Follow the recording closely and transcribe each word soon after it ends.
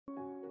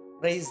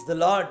Praise the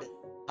Lord.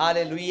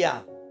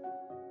 Hallelujah.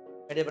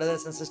 My dear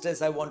brothers and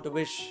sisters, I want to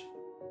wish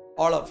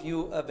all of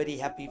you a very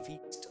happy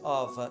feast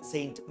of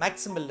Saint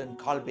Maximilian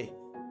Kolbe,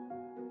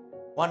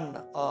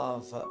 one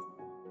of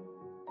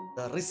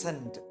the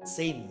recent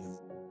saints.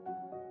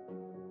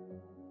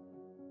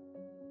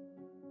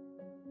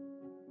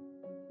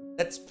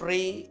 Let's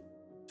pray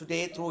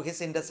today through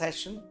his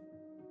intercession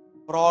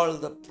for all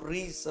the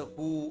priests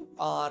who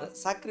are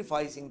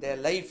sacrificing their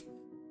life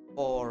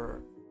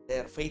for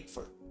their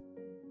faithful.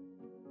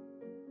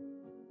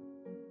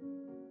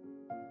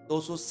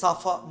 Those who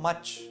suffer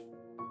much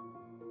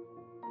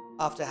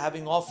after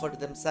having offered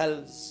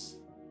themselves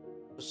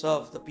to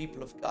serve the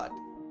people of God.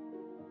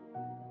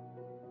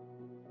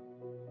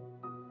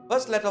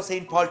 First letter of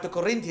St. Paul to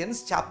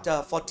Corinthians,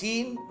 chapter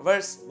 14,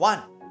 verse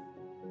 1.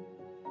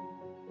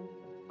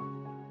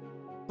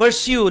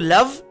 Pursue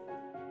love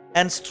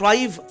and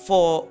strive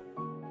for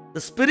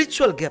the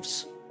spiritual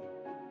gifts,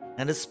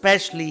 and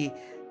especially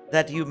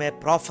that you may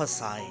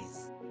prophesy.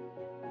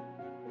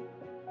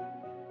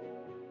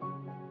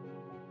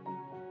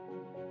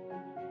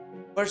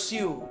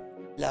 Pursue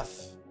love,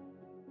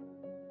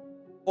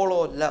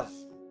 follow love,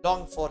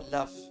 long for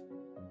love,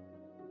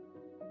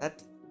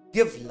 that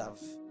give love,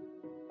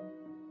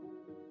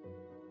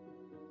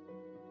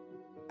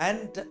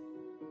 and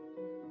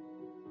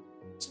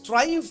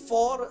strive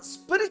for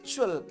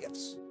spiritual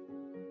gifts.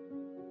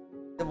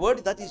 The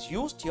word that is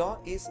used here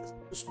is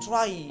to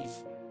strive,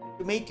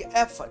 to make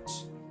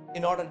efforts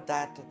in order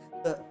that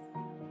the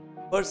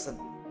person,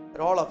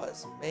 that all of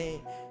us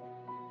may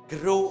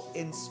grow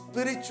in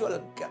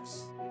spiritual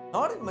gifts,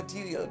 not in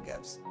material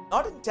gifts,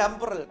 not in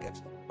temporal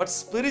gifts, but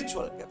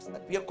spiritual gifts.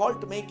 That we are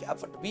called to make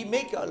effort. We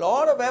make a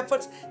lot of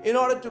efforts in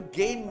order to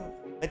gain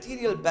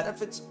material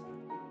benefits,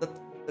 the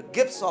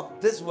gifts of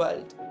this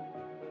world,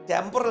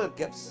 temporal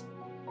gifts.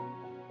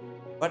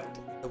 But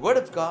the Word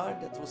of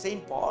God through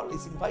St. Paul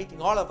is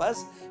inviting all of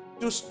us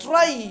to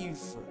strive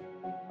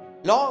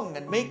long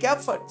and make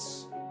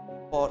efforts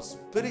for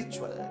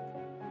spiritual.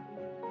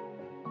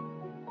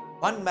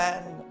 One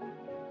man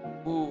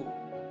who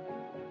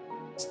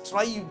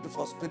strived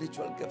for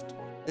spiritual gift,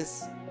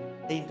 this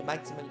Saint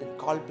Maximilian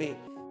Kolbe,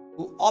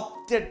 who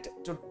opted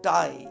to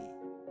die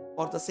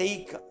for the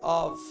sake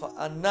of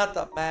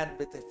another man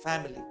with a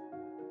family.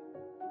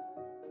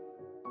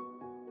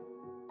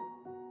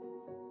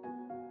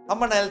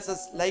 Someone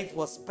else's life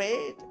was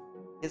spared,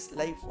 his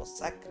life was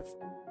sacrificed,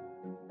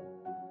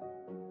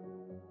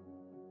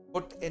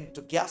 put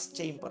into gas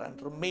chamber and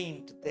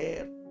remained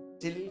there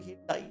till he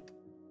died.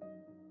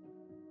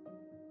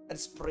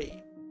 Let's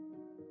pray.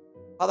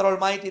 Father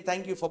Almighty,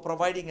 thank you for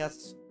providing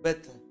us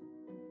with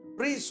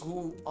priests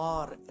who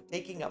are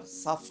taking up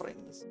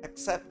sufferings,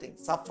 accepting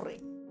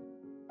suffering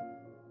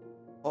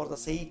for the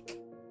sake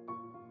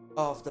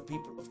of the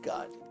people of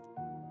God.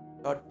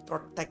 God,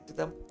 protect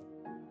them,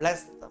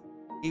 bless them,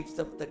 give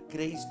them the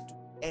grace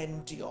to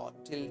endure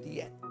till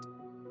the end.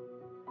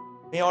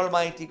 May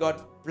Almighty God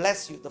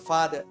bless you, the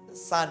Father, the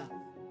Son,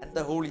 and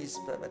the Holy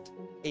Spirit.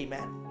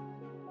 Amen.